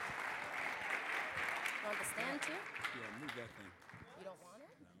stand too? Yeah, move that thing. You don't want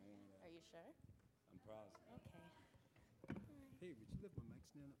it? No, I don't want that. Are you sure? I'm proud. Okay. Hey, would you lift my mic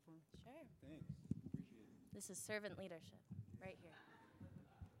stand up for me? Sure. Thanks. Appreciate it. This is servant leadership right here.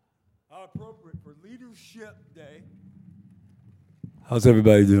 How appropriate for Leadership Day. How's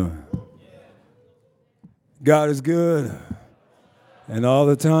everybody doing? God is good. And all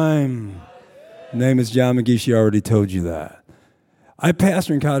the time. Name is John McGee. She already told you that. I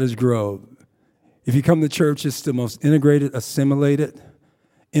pastor in Cottage Grove. If you come to church, it's the most integrated, assimilated,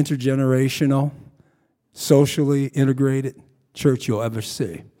 intergenerational, socially integrated church you'll ever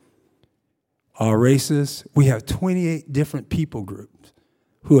see. Our races, we have 28 different people groups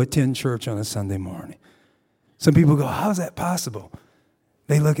who attend church on a Sunday morning. Some people go, how's that possible?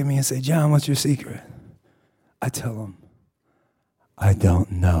 They look at me and say, John, what's your secret? I tell them, I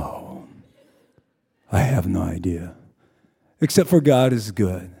don't know. I have no idea. Except for God is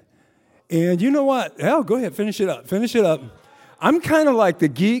good. And you know what? Hell, go ahead, finish it up. Finish it up. I'm kind of like the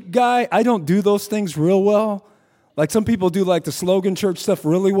geek guy. I don't do those things real well. Like some people do like the slogan church stuff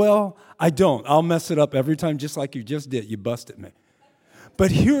really well. I don't. I'll mess it up every time just like you just did. You busted me.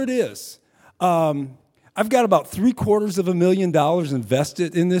 But here it is. I've got about $750,000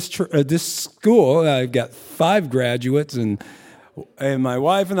 invested in this school. I've got 5 graduates, and my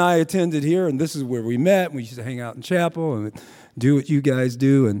wife and I attended here, and this is where we met. We used to hang out in chapel and do what you guys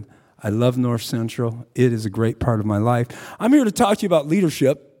do, and I love North Central. It is a great part of my life. I'm here to talk to you about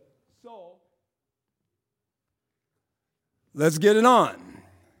leadership. So, let's get it on.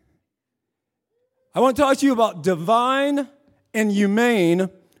 I want to talk to you about divine and humane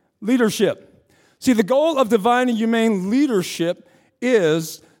leadership. See, the goal of divine and humane leadership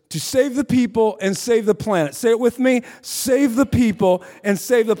is to save the people and save the planet. Say it with me. Save the people and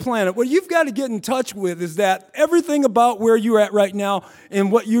save the planet. What you've got to get in touch with is that everything about where you're at right now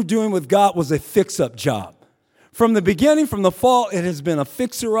and what you're doing with God was a fix-up job. From the beginning, from the fall, it has been a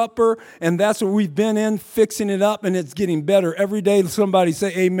fixer-upper, and that's what we've been in, fixing it up, and it's getting better every day. Somebody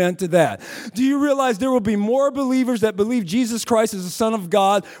say amen to that. Do you realize there will be more believers that believe Jesus Christ is the Son of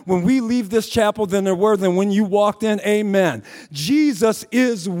God when we leave this chapel than there were than when you walked in? Amen. Jesus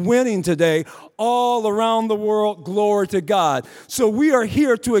is winning today all around the world. Glory to God. So we are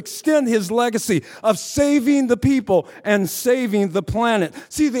here to extend his legacy of saving the people and saving the planet.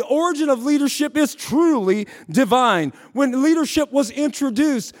 See, the origin of leadership is truly divine. When leadership was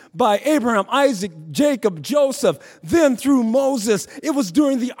introduced by Abraham, Isaac, Jacob, Joseph, then through Moses, it was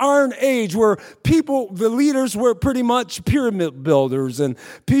during the Iron Age where the leaders were pretty much pyramid builders and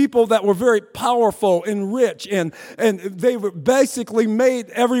people that were very powerful and rich, and they were basically made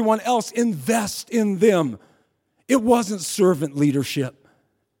everyone else invest in them. It wasn't servant leadership.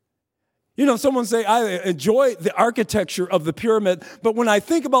 You know, someone say, I enjoy the architecture of the pyramid, but when I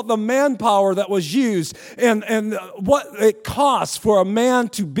think about the manpower that was used and what it costs for a man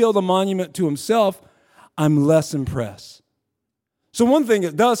to build a monument to himself, I'm less impressed. So one thing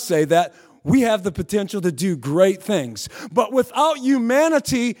it does say that we have the potential to do great things, but without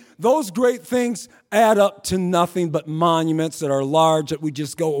humanity, those great things add up to nothing but monuments that are large that we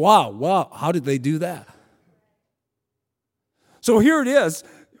just go, wow, how did they do that? So here it is.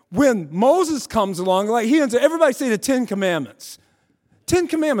 When Moses comes along, like everybody say the 10 Commandments. 10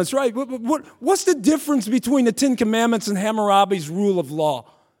 Commandments, right? What's the difference between the 10 Commandments and Hammurabi's rule of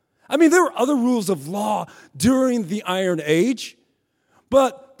law? I mean, there were other rules of law during the Iron Age,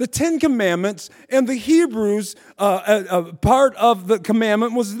 but the 10 Commandments and the Hebrews, part of the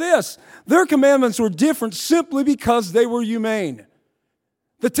commandment was this. Their commandments were different simply because they were humane.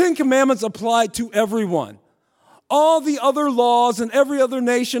 The 10 Commandments applied to everyone. All the other laws and every other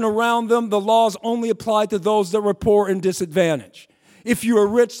nation around them, the laws only applied to those that were poor and disadvantaged. If you were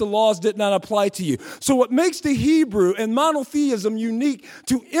rich, the laws did not apply to you. So what makes the Hebrew and monotheism unique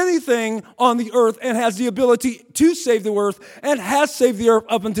to anything on the earth and has the ability to save the earth and has saved the earth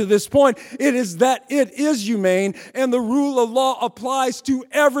up until this point, it is that it is humane and the rule of law applies to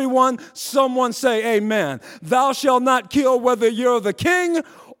everyone. Someone say amen. Thou shalt not kill whether you're the king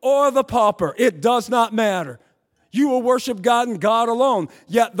or the pauper. It does not matter. You will worship God and God alone.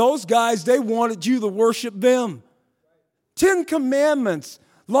 Yet those guys, they wanted you to worship them. 10 Commandments,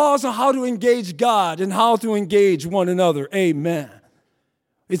 laws on how to engage God and how to engage one another. Amen.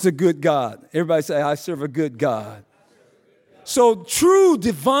 It's a good God. Everybody say, I serve a good God. So true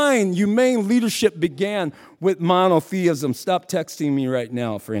divine, humane leadership began with monotheism. Stop texting me right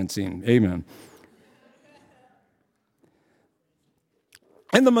now, Francine. Amen.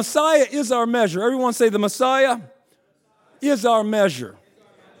 And the Messiah is our measure. Everyone say the Messiah is our measure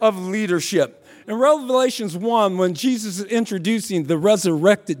of leadership. In Revelations 1, when Jesus is introducing the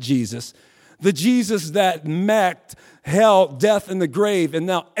resurrected Jesus, The Jesus that met hell, death, and the grave, and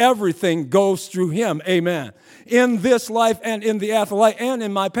now everything goes through him. Amen. In this life and in the afterlife and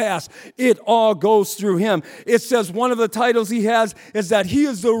in my past, it all goes through him. It says one of the titles he has is that he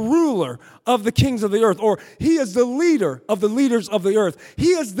is the ruler of the kings of the earth, or he is the leader of the leaders of the earth. He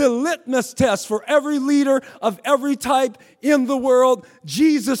is the litmus test for every leader of every type in the world.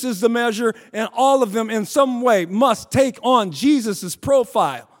 Jesus is the measure, and all of them in some way must take on Jesus'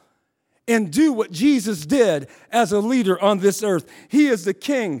 profile and do what Jesus did as a leader on this earth. He is the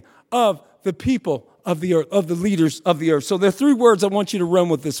king of the people of the earth, of the leaders of the earth. So there are 3 words I want you to run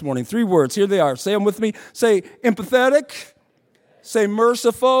with this morning. 3 words. Here they are. Say them with me. Say empathetic. Say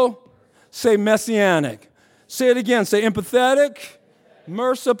merciful. Say messianic. Say it again. Say empathetic,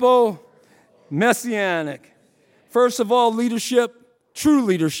 merciful, messianic. First of all, leadership,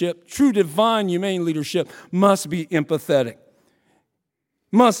 true divine, humane leadership must be empathetic.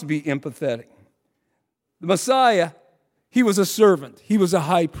 Must be empathetic. The Messiah, he was a servant. He was a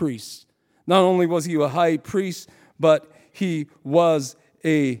high priest. Not only was he a high priest, but he was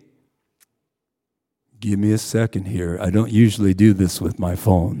a... Give me a second here. I don't usually do this with my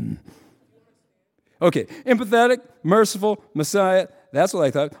phone. Okay, empathetic, merciful, Messiah. That's what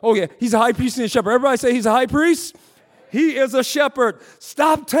I thought. Okay, he's a high priest and a shepherd. Everybody say he's a high priest. He is a shepherd.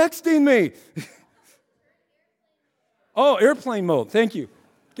 Stop texting me. Oh, airplane mode. Thank you.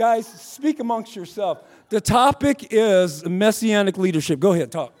 Guys, speak amongst yourself. The topic is messianic leadership. Go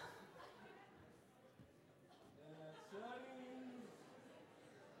ahead, talk.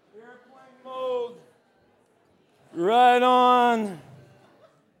 Airplane mode. Right on.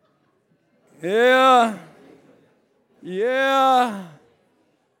 Yeah.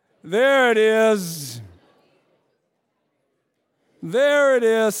 There it is. There it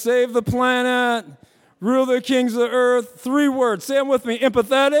is. Save the planet. Rule the kings of the earth. 3 words. Say them with me.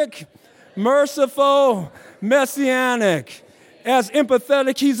 Empathetic, merciful, messianic. As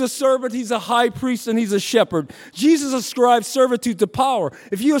empathetic, he's a servant, he's a high priest, and he's a shepherd. Jesus ascribed servitude to power.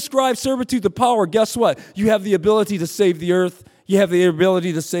 If you ascribe servitude to power, guess what? You have the ability to save the earth. You have the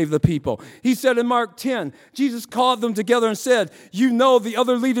ability to save the people. He said in Mark 10, Jesus called them together and said, you know the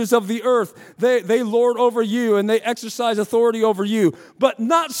other leaders of the earth, they lord over you and they exercise authority over you, but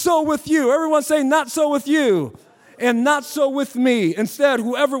not so with you. Everyone say, not so with you. And not so with me. Instead,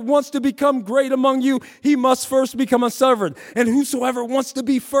 whoever wants to become great among you, he must first become a servant. And whosoever wants to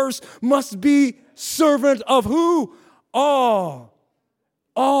be first must be servant of who? All.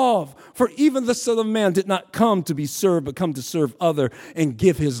 For even the Son of Man did not come to be served, but come to serve other and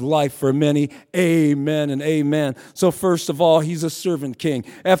give his life for many. Amen and amen. So first of all, he's a servant king.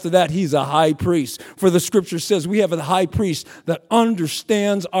 After that, he's a high priest. For the scripture says we have a high priest that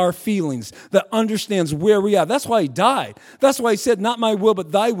understands our feelings, that understands where we are. That's why he died. That's why he said, not my will,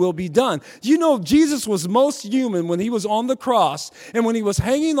 but thy will be done. You know, Jesus was most human when he was on the cross, and when he was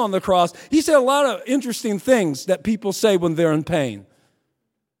hanging on the cross, he said a lot of interesting things that people say when they're in pain.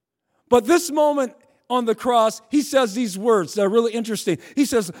 But this moment on the cross, he says these words that are really interesting. He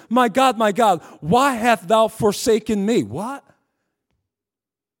says, my God, why hast thou forsaken me? What?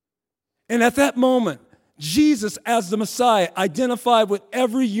 And at that moment, Jesus, as the Messiah, identified with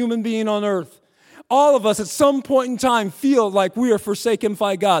every human being on earth. All of us at some point in time feel like we are forsaken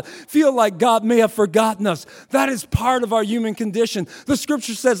by God, feel like God may have forgotten us. That is part of our human condition. The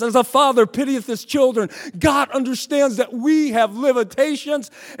scripture says, as a father pitieth his children, God understands that we have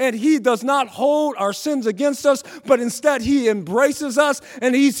limitations and he does not hold our sins against us, but instead he embraces us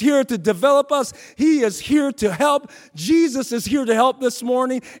and he's here to develop us. He is here to help. Jesus is here to help this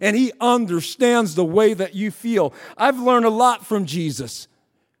morning and he understands the way that you feel. I've learned a lot from Jesus.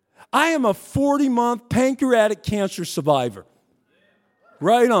 I am a 40-month pancreatic cancer survivor.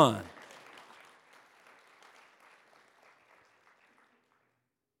 Right on.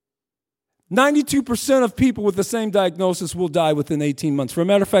 "92% of people with the same diagnosis will die within 18 months. For a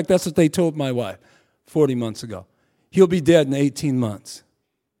matter of fact, that's what they told my wife 40 months ago. He'll be dead in 18 months.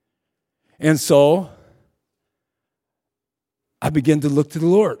 And so, I began to look to the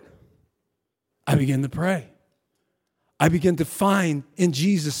Lord. I began to pray. I began to find in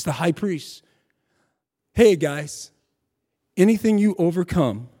Jesus the high priest. Hey guys, anything you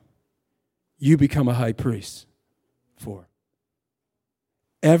overcome, you become a high priest for.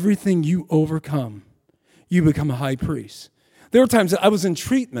 Everything you overcome, you become a high priest. There were times that I was in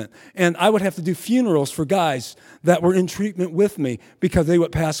treatment and I would have to do funerals for guys that were in treatment with me because they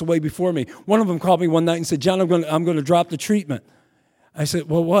would pass away before me. One of them called me one night and said, John, I'm going to drop the treatment. I said,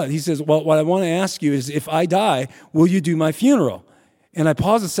 well, what? He says, well, what I want to ask you is if I die, will you do my funeral? And I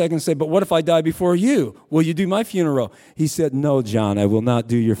paused a second and said, but what if I die before you? Will you do my funeral? He said, no, John, I will not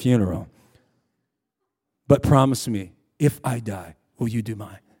do your funeral. but promise me, if I die, will you do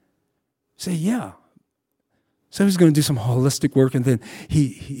mine? Say, yeah. So he's going to do some holistic work, and then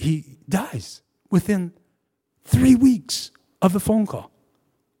he dies within 3 weeks of the phone call.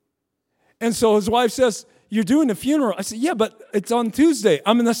 And so his wife says, you're doing the funeral. I said, yeah, but it's on Tuesday.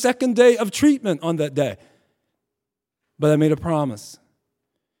 I'm in the second day of treatment on that day. But I made a promise.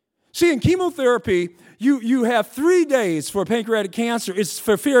 See, in chemotherapy, you have 3 days for pancreatic cancer. It's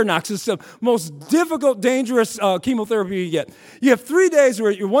for FOLFIRINOX. It's the most difficult, dangerous chemotherapy you get. You have 3 days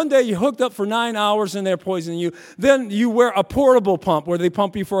where one day you're hooked up for 9 hours and they're poisoning you. Then you wear a portable pump where they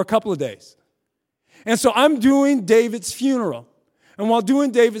pump you for a couple of days. And so I'm doing David's funeral. And while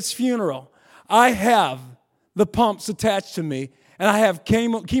doing David's funeral, I have the pumps attached to me, and I have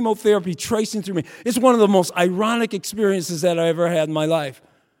chemotherapy tracing through me. It's one of the most ironic experiences that I ever had in my life.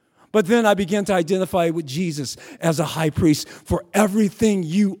 But then I began to identify with Jesus as a high priest. For everything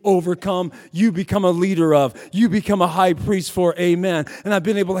you overcome, you become a leader of. You become a high priest for, amen. And I've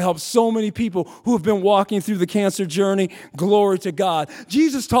been able to help so many people who have been walking through the cancer journey. Glory to God.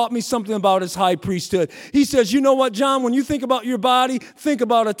 Jesus taught me something about his high priesthood. He says, you know what, John, when you think about your body, think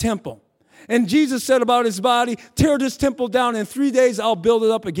about a temple. And Jesus said about his body, tear this temple down. In 3 days, I'll build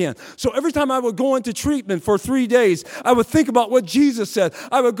it up again. So every time I would go into treatment for 3 days, I would think about what Jesus said.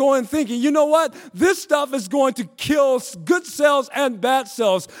 I would go in thinking, you know what? This stuff is going to kill good cells and bad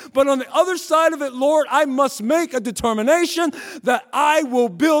cells. But on the other side of it, Lord, I must make a determination that I will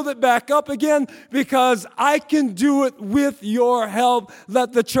build it back up again because I can do it with your help.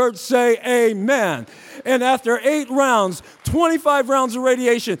 Let the church say amen. And after 8 rounds, 25 rounds of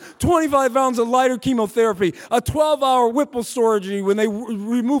radiation, 25 rounds of lighter chemotherapy, a 12-hour Whipple surgery when they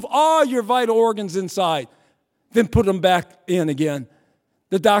remove all your vital organs inside, then put them back in again.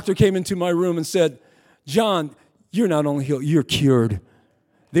 The doctor came into my room and said, John, you're not only healed, you're cured.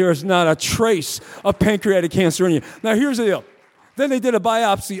 There is not a trace of pancreatic cancer in you. Now, here's the deal. Then they did a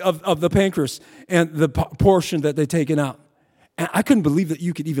biopsy of the pancreas and the portion that they'd taken out. And I couldn't believe that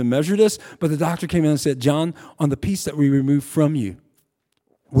you could even measure this, but the doctor came in and said, John, on the piece that we removed from you,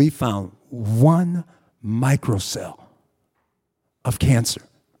 we found 1 microcell of cancer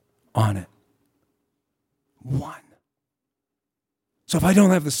on it. 1. So if I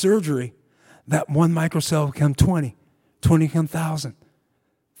don't have the surgery, that 1 microcell will become 20 become 1,000.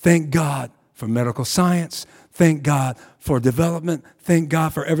 Thank God for medical science. Thank God for development. Thank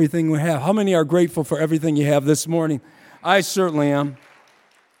God for everything we have. How many are grateful for everything you have this morning? I certainly am.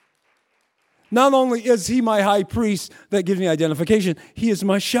 Not only is he my high priest that gives me identification, he is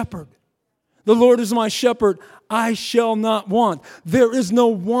my shepherd. The Lord is my shepherd. I shall not want. There is no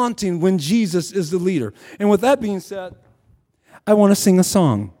wanting when Jesus is the leader. And with that being said, I want to sing a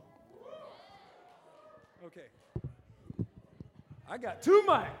song. Okay. I got 2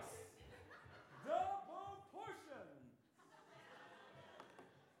 mics. Double portion.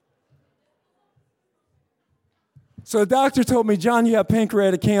 So the doctor told me, John, you have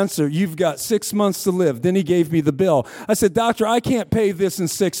pancreatic cancer. You've got 6 months to live. Then he gave me the bill. I said, doctor, I can't pay this in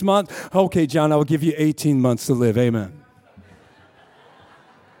 6 months. Okay, John, I will give you 18 months to live. Amen.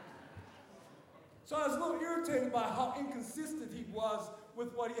 So I was a little irritated by how inconsistent he was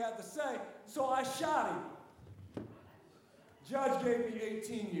with what he had to say. So I shot him. Judge gave me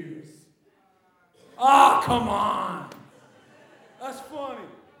 18 years. Ah, come on. That's funny.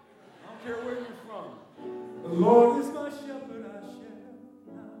 I don't care where you're from. The Lord is my shepherd, I shall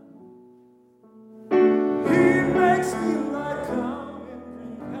not. He makes me lie down in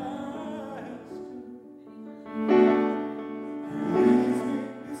green pastures. He leads me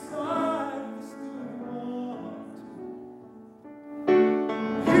beside the still waters.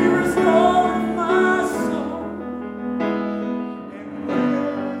 He restores my soul and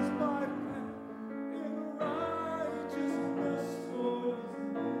clears my path in righteousness for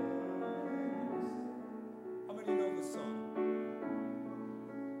his name. How many know this song?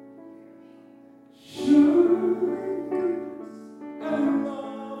 Surely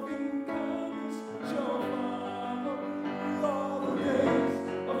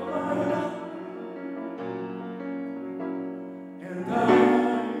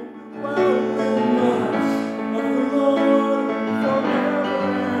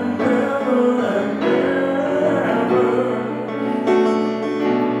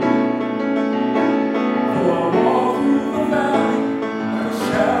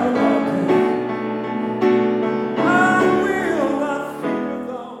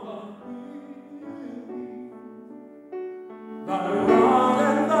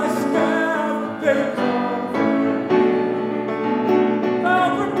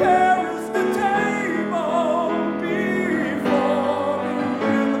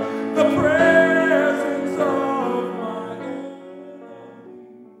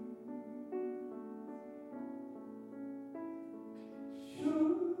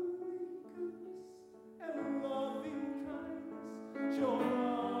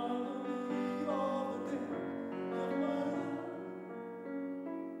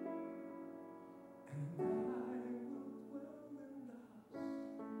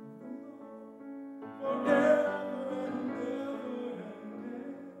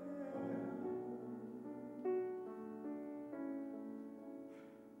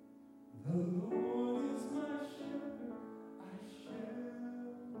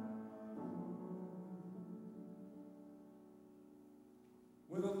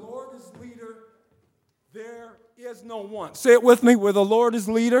Where the Lord is leader, there is no want. Say it with me. Where the Lord is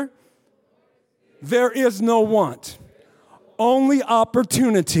leader, there is no want. Only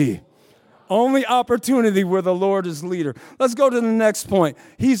opportunity. Only opportunity where the Lord is leader. Let's go to the next point.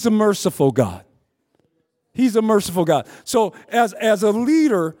 He's a merciful God. He's a merciful God. So as a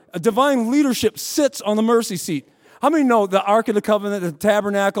leader, a divine leadership sits on the mercy seat. How many know the Ark of the Covenant, the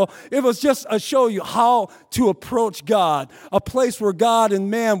tabernacle? It was just to show you how to approach God, a place where God and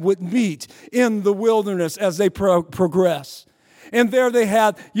man would meet in the wilderness as they progress. And there they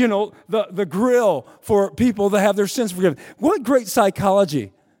had, the grill for people to have their sins forgiven. What great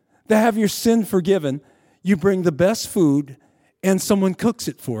psychology. To have your sin forgiven, you bring the best food and someone cooks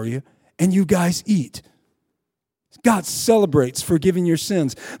it for you and you guys eat. God celebrates forgiving your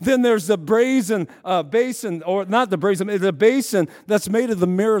sins. Then there's the brazen basin, or not the brazen, the basin that's made of the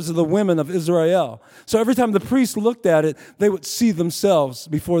mirrors of the women of Israel. So every time the priest looked at it, they would see themselves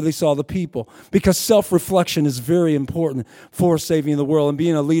before they saw the people. Because self-reflection is very important for saving the world. And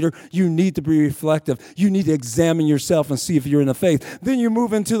being a leader, you need to be reflective. You need to examine yourself and see if you're in the faith. Then you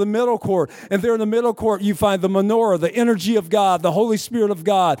move into the middle court. And there in the middle court, you find the menorah, the energy of God, the Holy Spirit of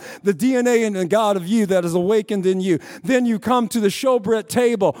God, the DNA and the God of you that is awakened in you. Then you come to the showbread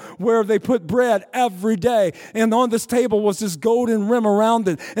table where they put bread every day. And on this table was this golden rim around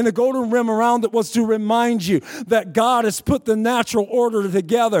it. And the golden rim around it was to remind you that God has put the natural order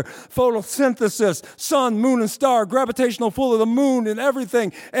together. Photosynthesis, sun, moon, and star, gravitational pull of the moon and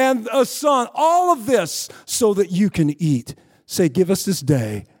everything, and a sun. All of this so that you can eat. Say, give us this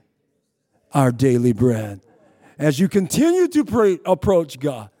day our daily bread. As you continue to approach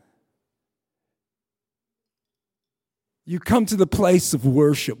God, you come to the place of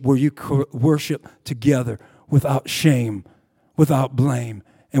worship where you worship together without shame, without blame,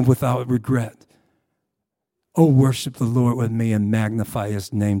 and without regret. Oh, worship the Lord with me and magnify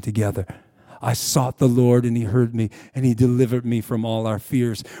his name together. I sought the Lord and he heard me and he delivered me from all our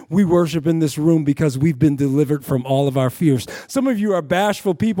fears. We worship in this room because we've been delivered from all of our fears. Some of you are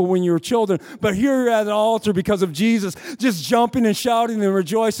bashful people when you were children, but here you're at an altar because of Jesus, just jumping and shouting and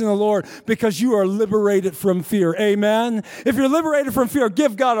rejoicing in the Lord because you are liberated from fear. Amen? If you're liberated from fear,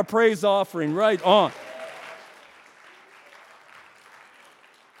 give God a praise offering. Right on.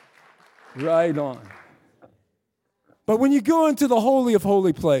 Right on. But when you go into the Holy of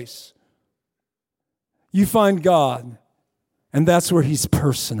Holy place, you find God, and that's where he's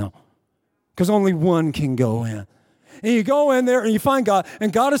personal, because only one can go in. And you go in there and you find God,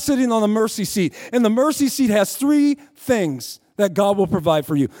 and God is sitting on the mercy seat. And the mercy seat has three things that God will provide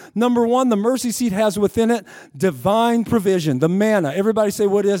for you. Number one, the mercy seat has within it divine provision, the manna. Everybody say,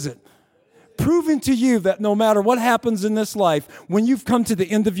 what is it? Proving to you that no matter what happens in this life, when you've come to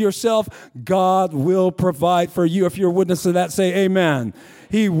the end of yourself, God will provide for you. If you're a witness to that, say amen.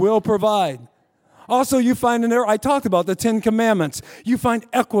 He will provide. Also, you find in there, I talked about the 10 Commandments. You find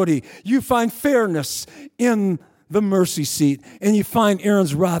equity. You find fairness in the mercy seat. And you find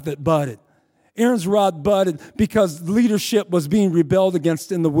Aaron's rod that budded. Aaron's rod budded because leadership was being rebelled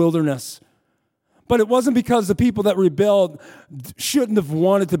against in the wilderness. But it wasn't because the people that rebelled shouldn't have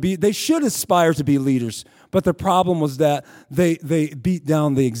wanted to be. They should aspire to be leaders. But the problem was that they beat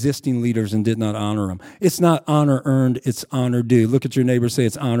down the existing leaders and did not honor them. It's not honor earned, it's honor due. Look at your neighbor, say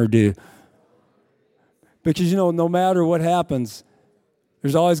it's honor due. Because, no matter what happens,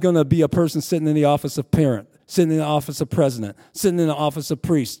 there's always going to be a person sitting in the office of parent, sitting in the office of president, sitting in the office of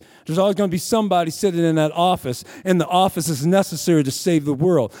priest. There's always going to be somebody sitting in that office, and the office is necessary to save the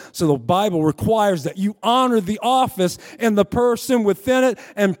world. So the Bible requires that you honor the office and the person within it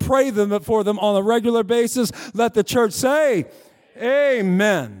and pray for them on a regular basis. Let the church say,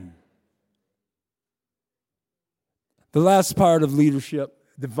 amen. The last part of leadership,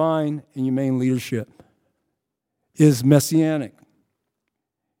 divine and humane leadership, is messianic.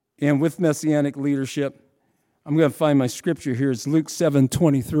 And with messianic leadership, I'm going to find my scripture here. It's Luke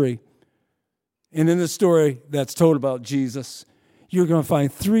 7:23. And in the story that's told about Jesus, you're going to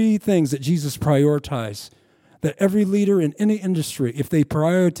find three things that Jesus prioritized. That every leader in any industry, if they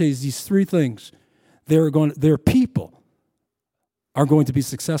prioritize these three things, their people are going to be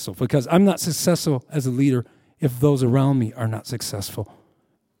successful. Because I'm not successful as a leader if those around me are not successful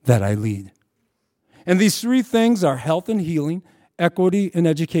that I lead. And these three things are health and healing, equity, and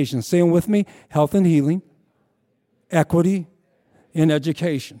education. Say them with me. Health and healing, equity, and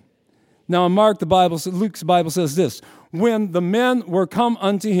education. Now in Luke's Bible says this. When the men were come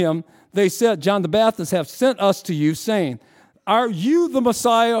unto him, they said, John the Baptist hath sent us to you, saying, are you the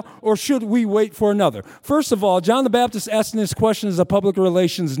Messiah, or should we wait for another? First of all, John the Baptist asking this question is a public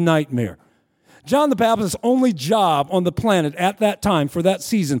relations nightmare. John the Baptist's only job on the planet at that time, for that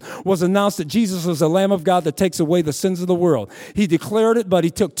season, was announce that Jesus was the Lamb of God that takes away the sins of the world. He declared it, but he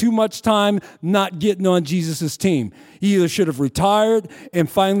took too much time not getting on Jesus' team. He either should have retired and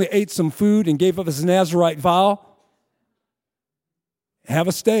finally ate some food and gave up his Nazirite vow. Have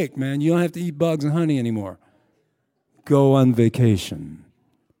a steak, man. You don't have to eat bugs and honey anymore. Go on vacation.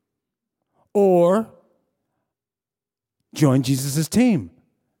 Or join Jesus' team.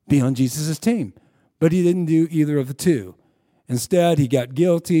 Be on Jesus' team. But he didn't do either of the two. Instead, he got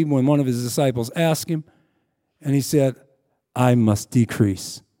guilty when one of his disciples asked him, and he said, I must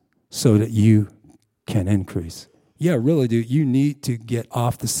decrease so that you can increase. Yeah, really, dude, you need to get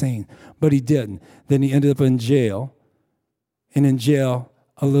off the scene. But he didn't. Then he ended up in jail, and in jail,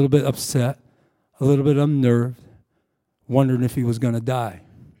 a little bit upset, a little bit unnerved, wondering if he was going to die.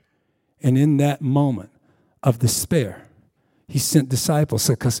 And in that moment of despair, he sent disciples,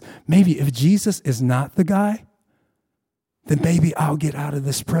 because maybe if Jesus is not the guy, then maybe I'll get out of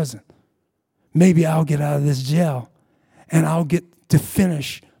this prison. Maybe I'll get out of this jail, and I'll get to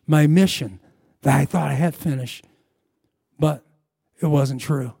finish my mission that I thought I had finished. But it wasn't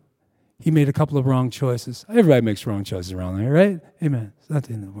true. He made a couple of wrong choices. Everybody makes wrong choices around there, right? Amen. It's not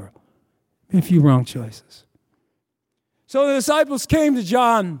the end of the world. Made a few wrong choices. So the disciples came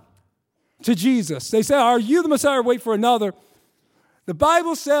to Jesus. They said, are you the Messiah? Wait for another. The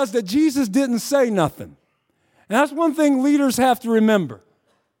Bible says that Jesus didn't say nothing. And that's one thing leaders have to remember.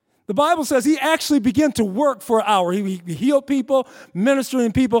 The Bible says he actually began to work for an hour. He healed people,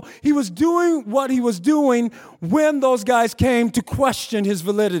 ministering people. He was doing what he was doing when those guys came to question his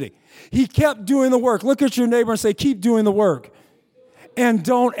validity. He kept doing the work. Look at your neighbor and say, keep doing the work. And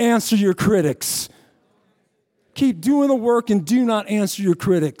don't answer your critics. Keep doing the work and do not answer your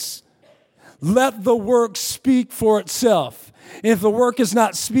critics. Let the work speak for itself. If the work is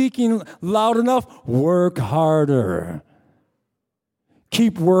not speaking loud enough, work harder.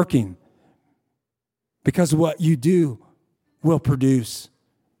 Keep working, because what you do will produce.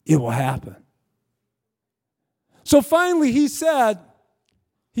 It will happen. So finally he said,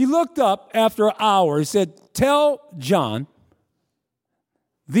 he looked up after an hour. He said, tell John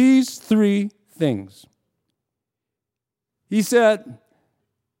these three things. He said,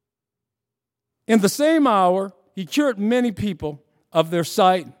 in the same hour, he cured many people of their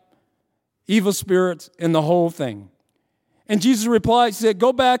sight, evil spirits, and the whole thing. And Jesus replied, he said,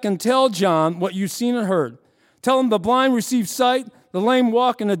 go back and tell John what you've seen and heard. Tell him the blind receive sight, the lame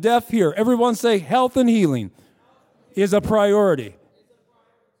walk, and the deaf hear. Everyone say health and healing is a priority.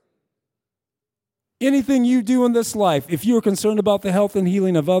 Anything you do in this life, if you're concerned about the health and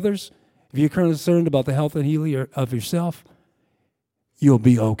healing of others, if you're concerned about the health and healing of yourself, you'll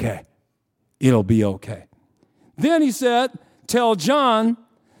be okay. It'll be okay. Then he said, tell John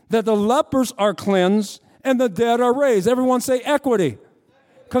that the lepers are cleansed and the dead are raised. Everyone say equity.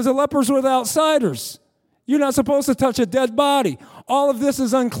 Because the lepers were the outsiders. You're not supposed to touch a dead body. All of this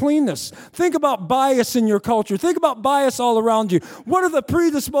is uncleanness. Think about bias in your culture. Think about bias all around you. What are the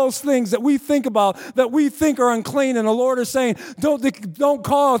predisposed things that we think about that we think are unclean? And the Lord is saying, don't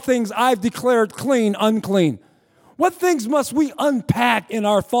call things I've declared clean unclean. What things must we unpack in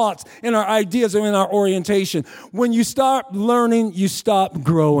our thoughts, in our ideas, and in our orientation? When you start learning, you stop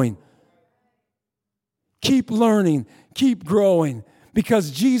growing. Keep learning, keep growing,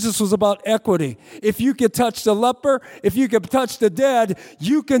 because Jesus was about equity. If you could touch the leper, if you could touch the dead,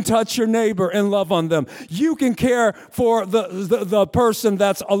 you can touch your neighbor and love on them. You can care for the person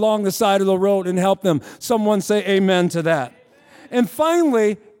that's along the side of the road and help them. Someone say amen to that. And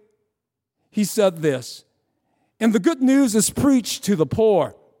finally, he said this. And the good news is preached to the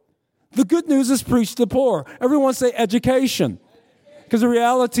poor. The good news is preached to the poor. Everyone say education. Because the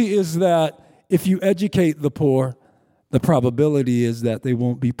reality is that if you educate the poor, the probability is that they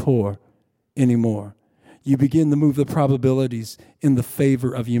won't be poor anymore. You begin to move the probabilities in the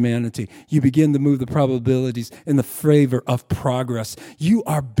favor of humanity. You begin to move the probabilities in the favor of progress. You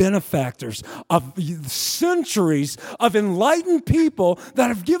are benefactors of centuries of enlightened people that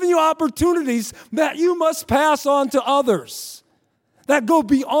have given you opportunities that you must pass on to others, that go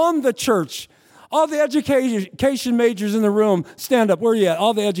beyond the church. All the education majors in the room, stand up. Where are you at?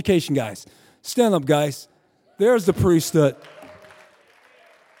 All the education guys. Stand up, guys. There's the priesthood.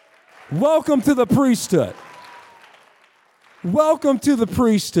 Welcome to the priesthood. Welcome to the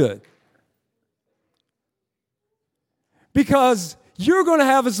priesthood. Because you're going to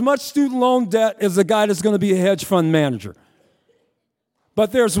have as much student loan debt as the guy that's going to be a hedge fund manager.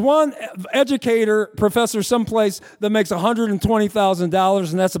 But there's one educator, professor someplace that makes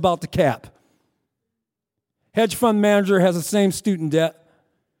 $120,000, and that's about the cap. Hedge fund manager has the same student debt.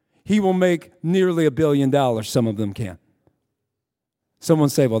 he will make nearly $1 billion. Some of them can. Someone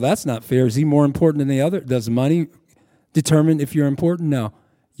say, well, that's not fair. Is he more important than the other? Does money determine if you're important? No.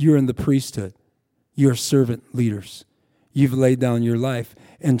 You're in the priesthood. You're servant leaders. You've laid down your life.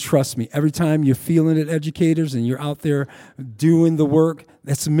 And trust me, every time you're feeling it, educators, and you're out there doing the work,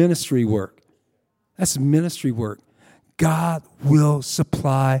 that's ministry work. That's ministry work. God will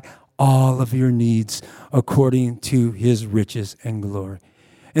supply all of your needs according to his riches and glory.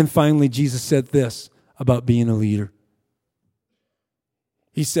 And finally, Jesus said this about being a leader.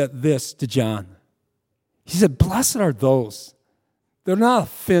 He said this to John. He said, blessed are those that are not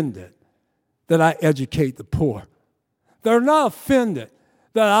offended that I educate the poor. They're not offended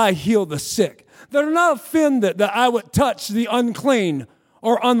that I heal the sick. They're not offended that I would touch the unclean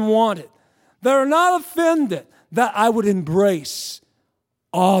or unwanted. They're not offended that I would embrace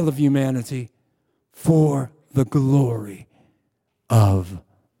all of humanity for the glory of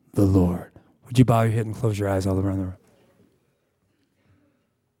the Lord. Would you bow your head and close your eyes all around the room?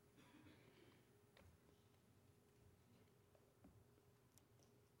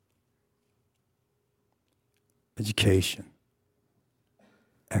 Education,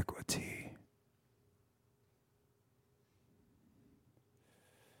 equity,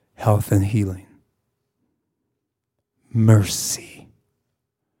 health and healing, mercy,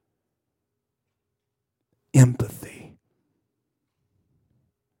 empathy.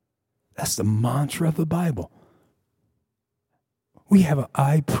 That's the mantra of the Bible. We have a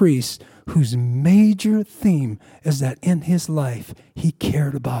high priest whose major theme is that in his life he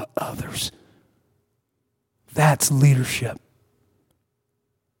cared about others. That's leadership.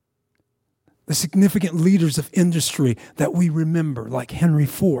 The significant leaders of industry that we remember, like Henry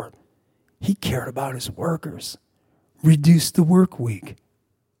Ford, he cared about his workers, reduced the work week,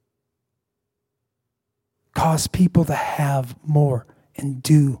 caused people to have more and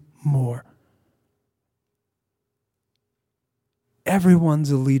do more.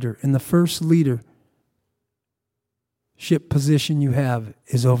 Everyone's a leader, and the first leadership position you have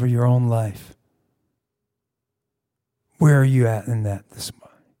is over your own life. Where are you at in that this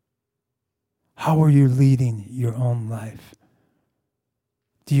morning? How are you leading your own life?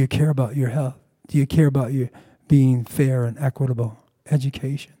 Do you care about your health? Do you care about your being fair and equitable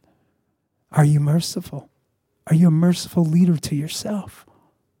education? Are you merciful? Are you a merciful leader to yourself?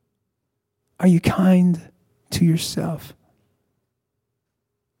 Are you kind to yourself?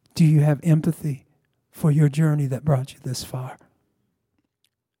 Do you have empathy for your journey that brought you this far?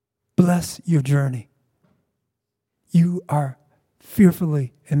 Bless your journey. You are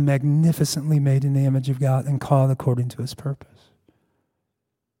fearfully and magnificently made in the image of God and called according to his purpose.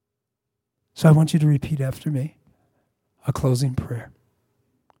 So I want you to repeat after me a closing prayer.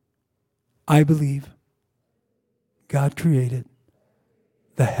 I believe God created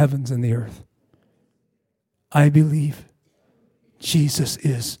the heavens and the earth. I believe Jesus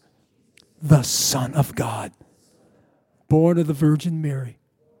is the Son of God, born of the Virgin Mary,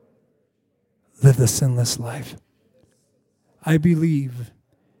 lived a sinless life. I believe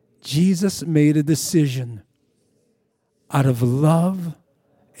Jesus made a decision out of love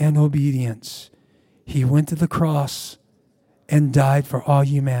and obedience. He went to the cross and died for all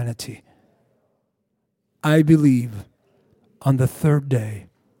humanity. I believe on the third day,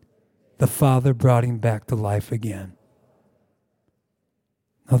 the Father brought him back to life again.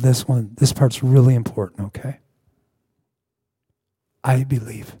 Now this part's really important, okay? I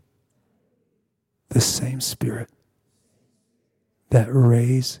believe the same Spirit that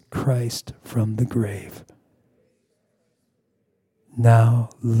raised Christ from the grave now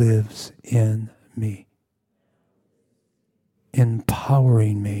lives in me,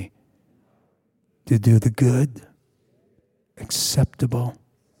 empowering me to do the good, acceptable,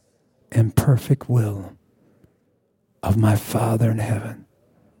 and perfect will of my Father in heaven.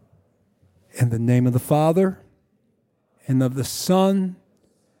 In the name of the Father, and of the Son,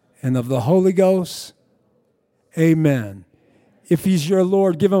 and of the Holy Ghost, amen. If he's your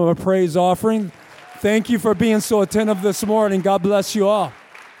Lord, give him a praise offering. Thank you for being so attentive this morning. God bless you all.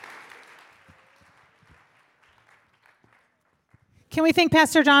 Can we thank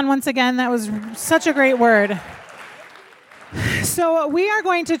Pastor John once again? That was such a great word. So we are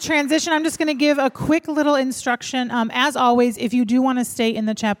going to transition. I'm just going to give a quick little instruction. As always, if you do want to stay in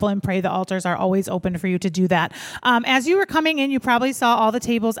the chapel and pray, the altars are always open for you to do that. As you were coming in, you probably saw all the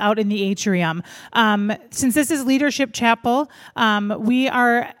tables out in the atrium. Since this is Leadership Chapel, we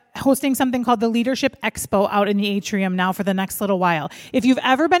are hosting something called the Leadership Expo out in the atrium now for the next little while. If you've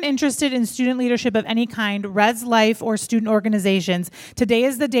ever been interested in student leadership of any kind, Res Life or student organizations, today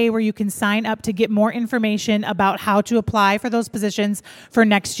is the day where you can sign up to get more information about how to apply for those positions for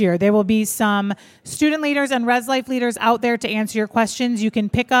next year. There will be some student leaders and Res Life leaders out there to answer your questions. You can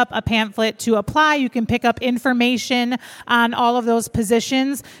pick up a pamphlet to apply. You can pick up information on all of those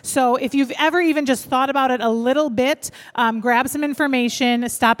positions. So if you've ever even just thought about it a little bit, grab some information,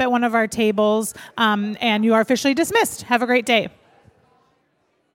 stop at one of our tables, and you are officially dismissed. Have a great day.